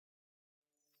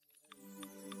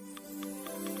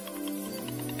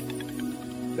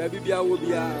baby be a will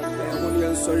be a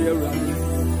one sorry around.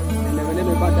 And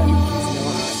never bad Dannykeys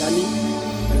now. Danny.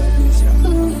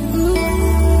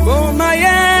 Oh my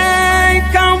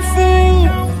come fool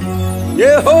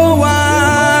Yehovah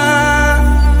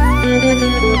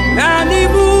Nani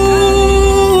mu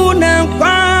na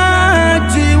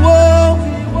kwajiwo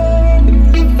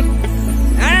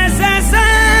Asasa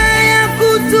ya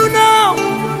kutuno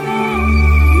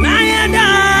na yada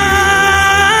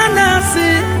nasi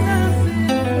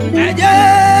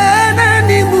Ajana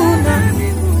ni muna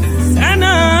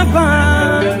sana pa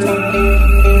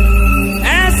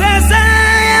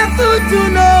to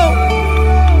know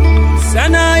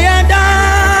sana ya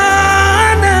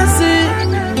danasi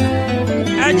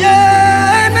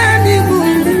ajana ni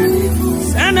mungu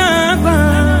sana ba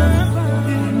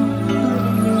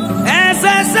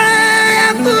esasa ya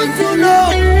kutuno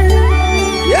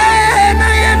ya na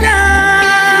ya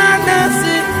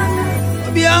danasi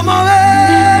biamo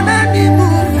na ni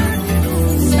mungu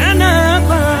sana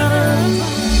ba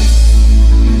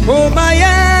oh my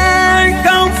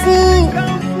kamfu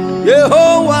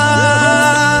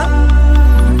Yehovah,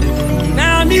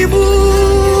 nani mu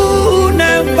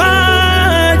na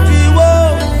kwajiwo,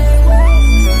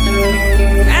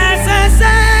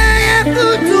 asasa ya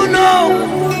kutuno,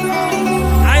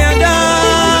 ayada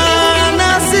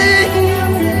nasi,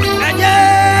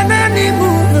 ajana ni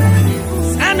mu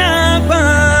sana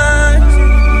kwaji,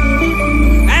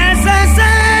 asasa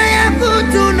ya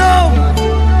kutuno,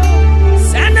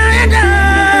 sana ayada.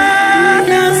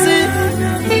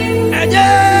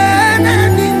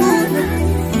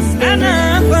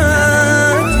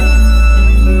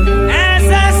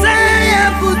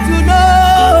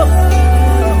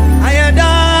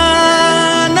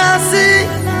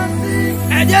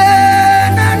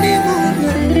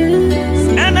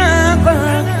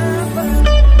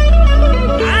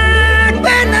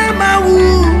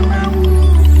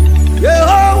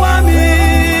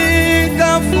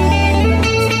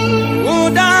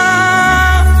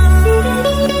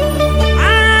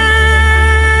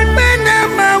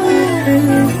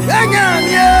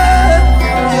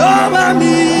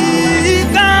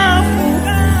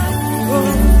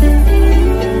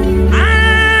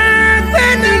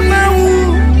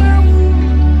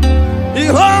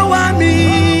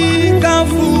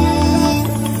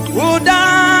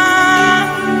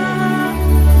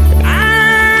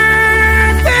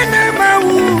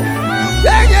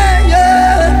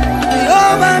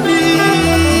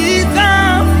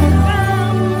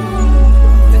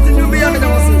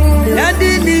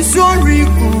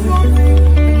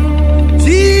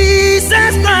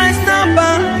 Jesus Christ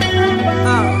number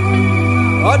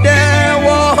there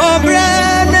was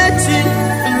brandy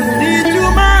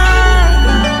Nijuma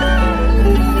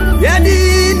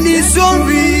Yadi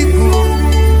sorry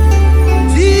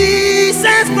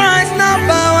Jesus Christ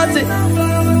number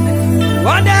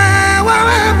what there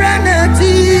was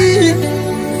brandy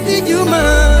Nijuma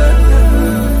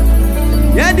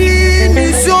Yadi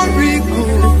sorry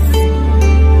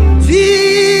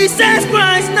Jesus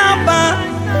Christ number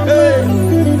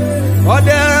oh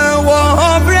there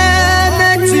was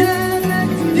brandy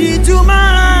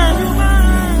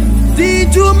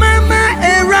Dijuma ma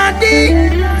eradi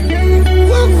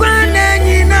Ukwane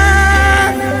nina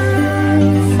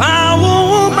Fawu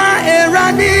ma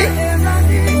eradi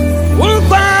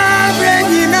Ukwane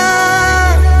nina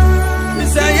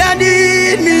Isayadi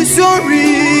nisori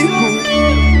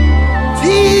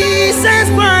Jesus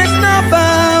Christ na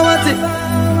bawati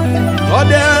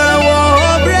Ode wo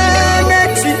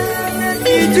bremeti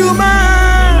Dijuma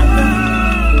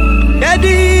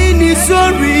Yadi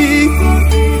nisori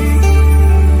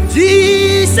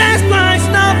Jesus Christ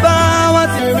na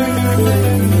bawati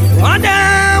Wada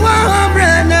wa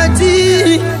branati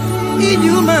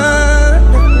Ijuma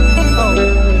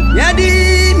Yadi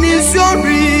ni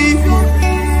sorry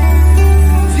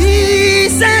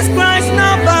Jesus Christ na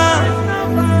ba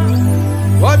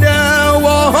Wada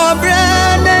wa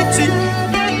branati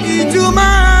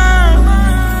Ijuma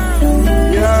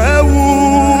Ya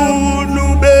wu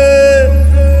nube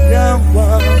Ya wa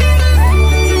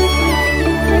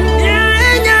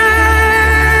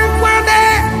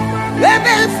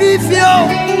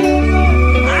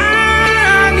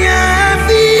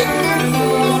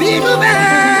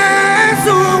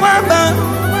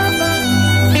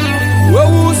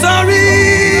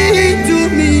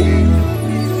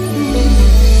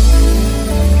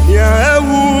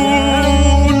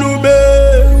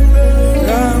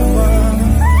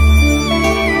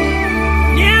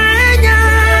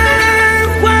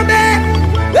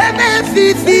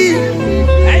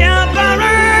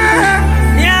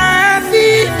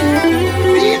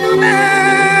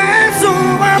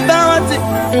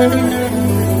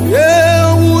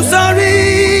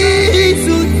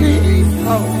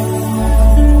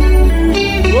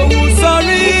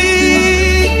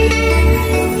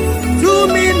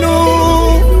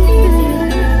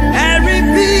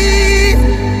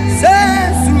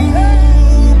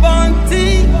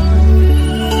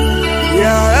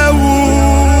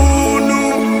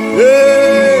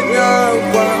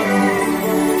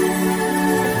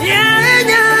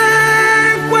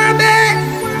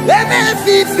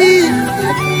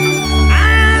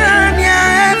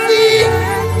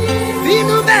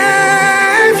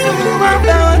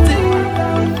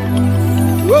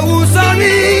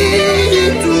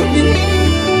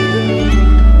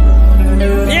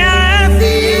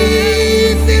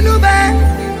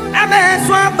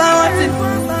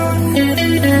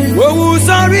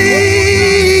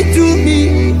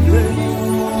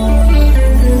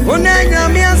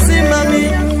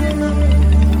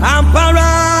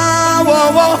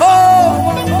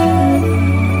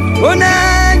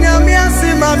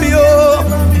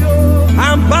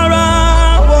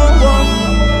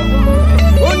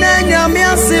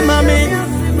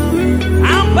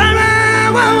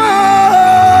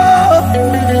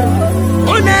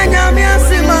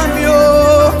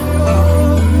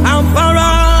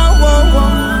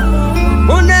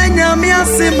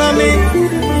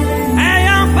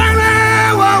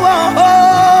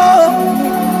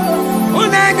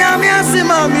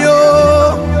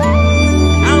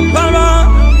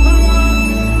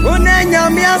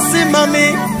nyamiasi mami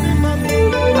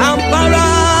ampara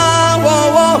wo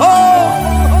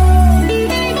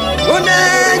une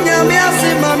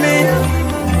nyamiasi mami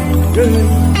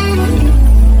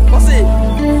osi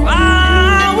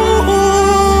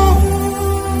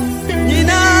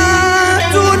nina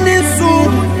tunisu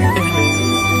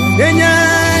enya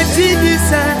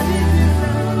tidisa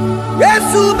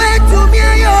Yesu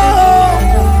betumia yo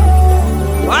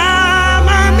wa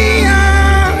mamia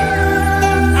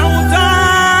auta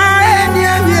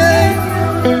eniye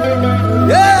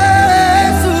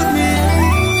Yesu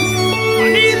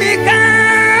ni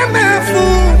kama fu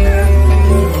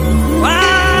wa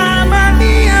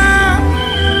mamia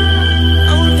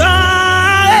auta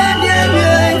eniye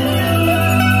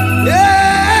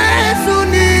Yesu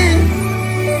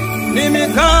ni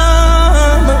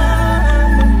kama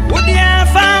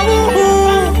udiafa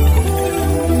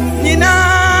nina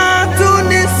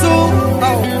tunisu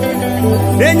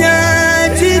enya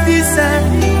tidisa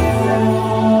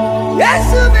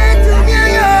Yesu betumia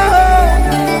yo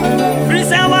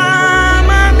frisa wa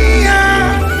mamia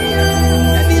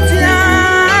enitia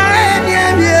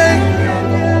eniye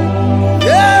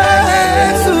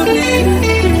Yesu ni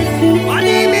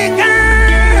wanimika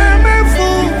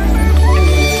mafu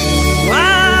wa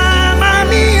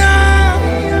mamia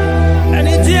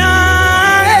enitia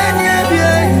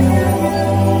eniye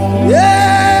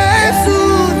Yesu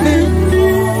ni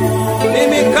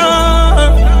nimika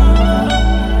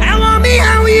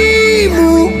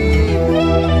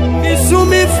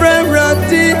Nisumi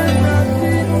frerati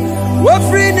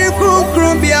wafri ni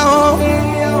kukumbia ho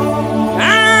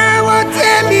wote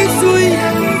misui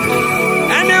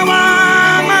ene wa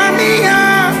mamia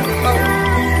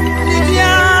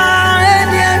nidia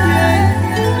eniye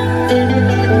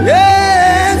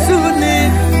Yesu ni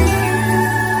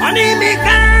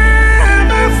animika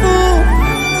mafu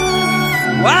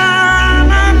wa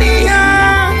mamia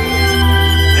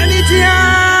enidia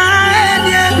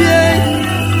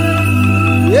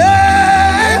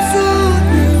Yesu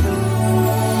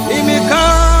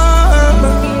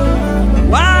imekama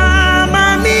wa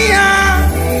mamia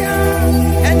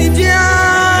enidia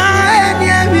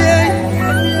eniye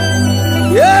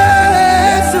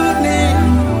Yesu ni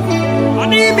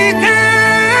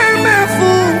imekama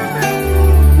fu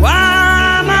wa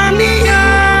mamia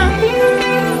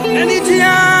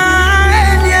enidia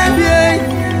eniye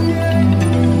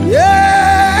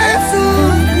Yesu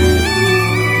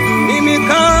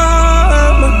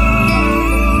imekama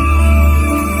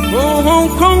oh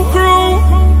konkro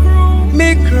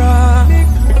mikra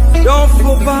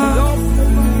dofuba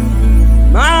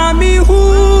mami hu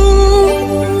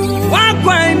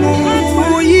wakwainu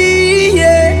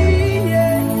yiye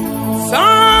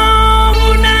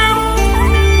samuna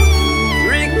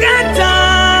rigata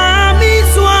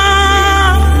miswa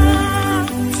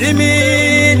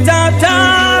simitata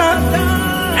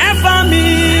efami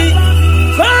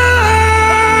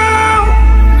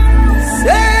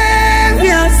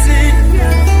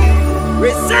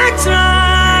Researcher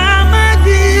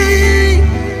Madi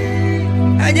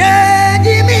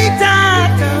Ayeji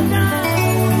mitata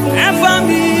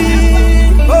Efami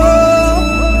Oh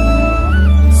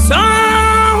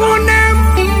Sahunem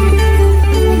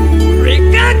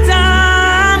Rigata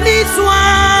Miswa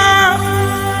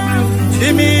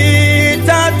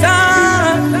Jimitata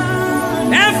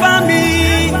Efami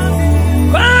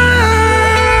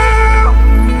Oh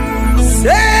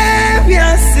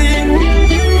Seviasi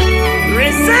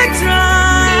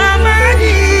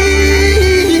Sexramani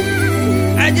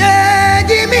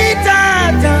ajeji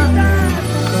mitata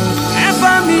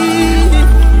efami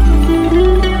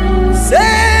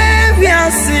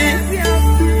seviasi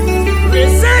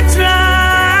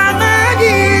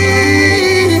sexramani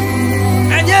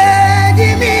ajeji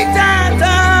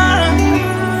mitata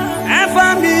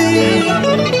efami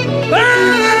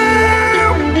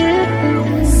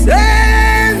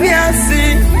seviasi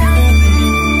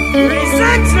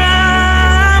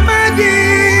Sexramadi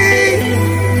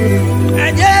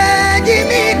ajeji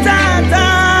mitata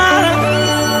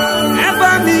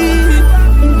efami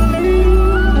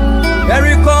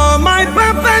Jericho my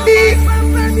papa di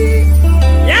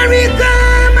Jericho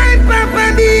my papa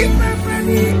di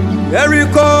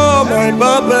Jericho my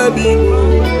papa di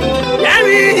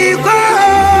Jericho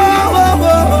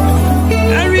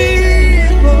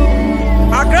Jericho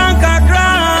akran kakra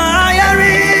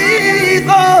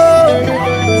Jericho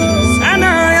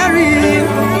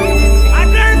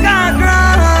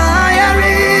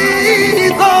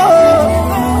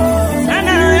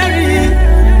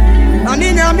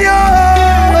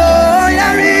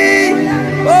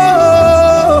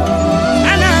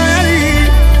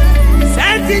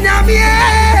Seth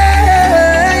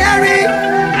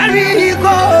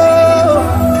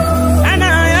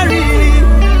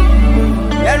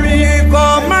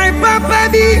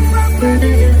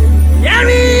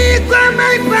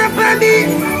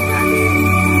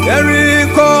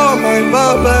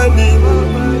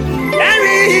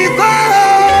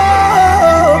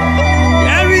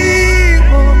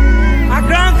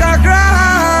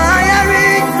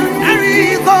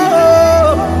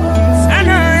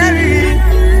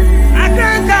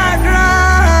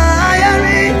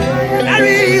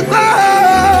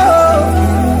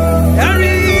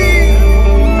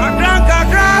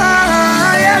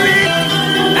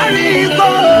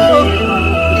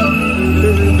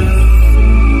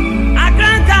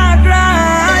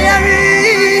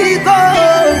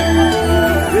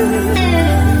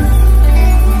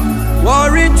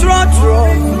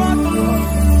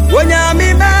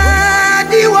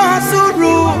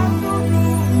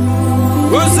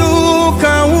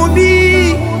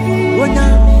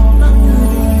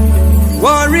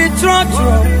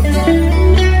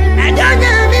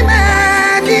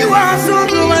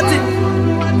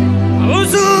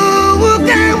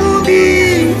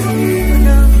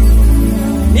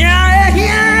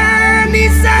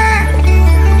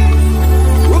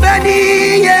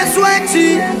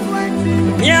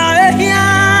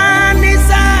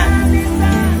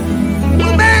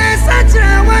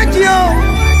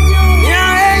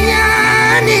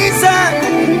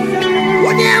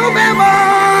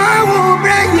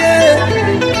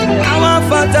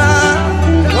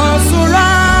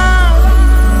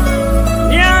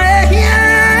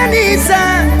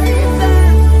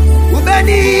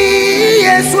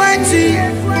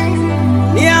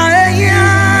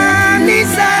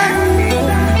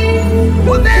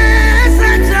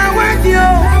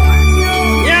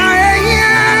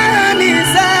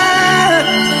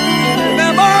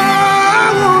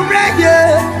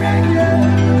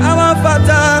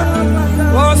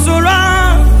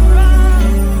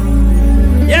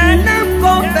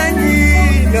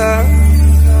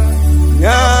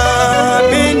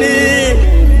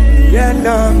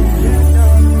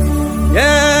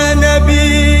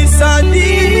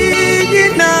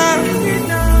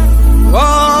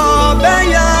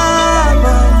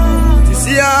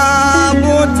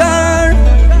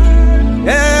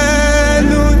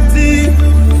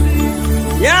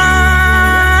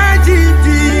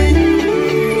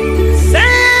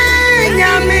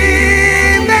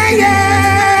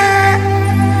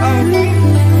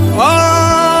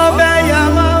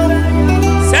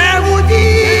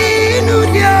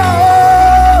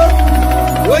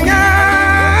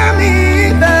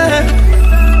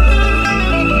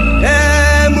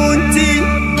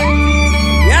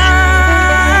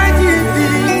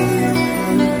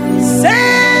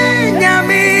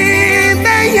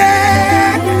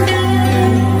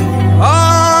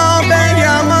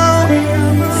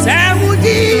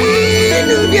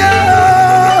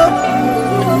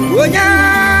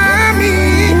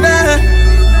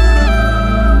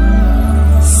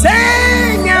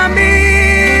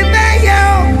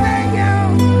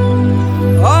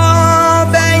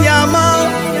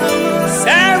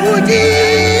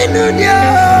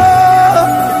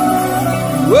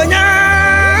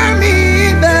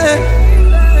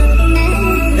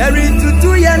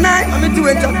to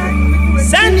it.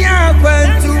 Sanya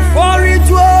kwentu for it.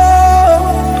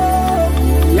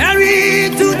 Yari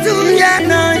tutu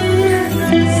yana.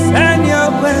 Sanya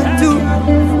kwentu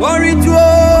for it.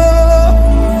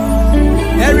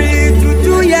 Yari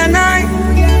tutu yana.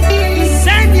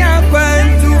 Sanya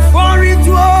kwentu for it.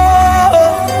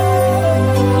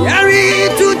 Yari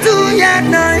tutu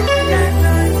yana.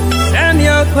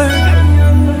 Sanya kwentu.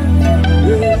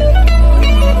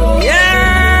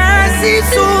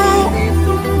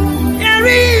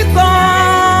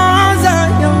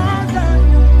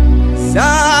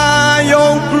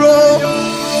 Zion grow,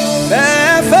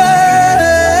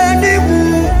 befenimu,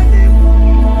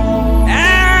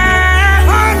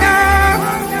 ehona,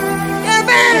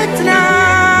 ebetna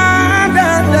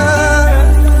dada,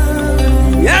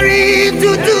 yari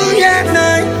tutu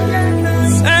yenai,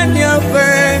 sanya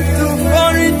ventu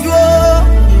forijo,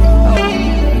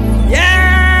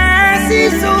 yes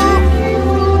iso,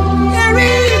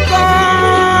 yari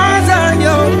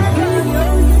kozayo.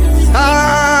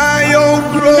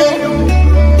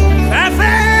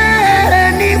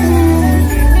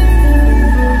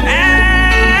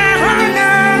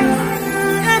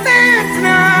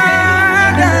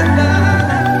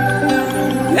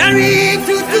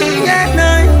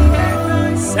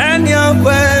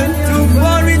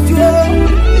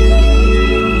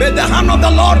 May the hand of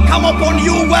the Lord come upon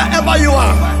you wherever you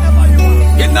are.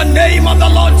 In the name of the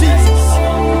Lord Jesus,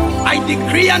 I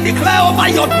decree and declare over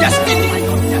your destiny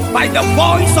by the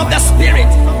voice of the Spirit.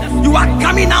 You are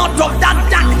coming out of that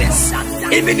darkness,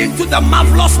 even into the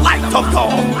marvelous light of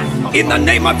God. In the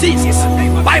name of Jesus,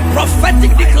 by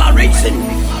prophetic declaration,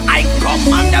 I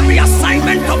command every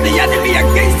assignment of the enemy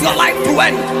against your life to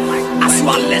end. As you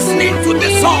are listening to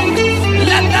this song,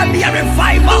 let there be a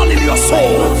revival in your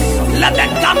soul. Let the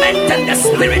garment and the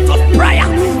spirit of prayer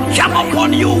come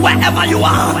upon you wherever you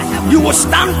are. You will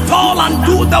stand tall and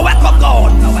do the work of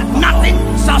God. Nothing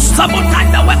shall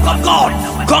sabotage the work of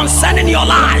God concerning your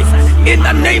life. In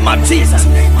the name of Jesus,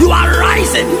 you are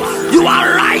rising. You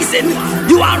are rising.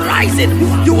 You are rising.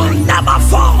 You will never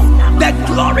fall. The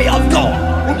glory of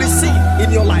God will be seen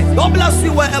in your life. God bless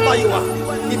you wherever you are.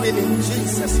 Even in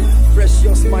Jesus'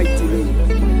 precious mighty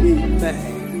name.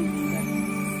 Amen.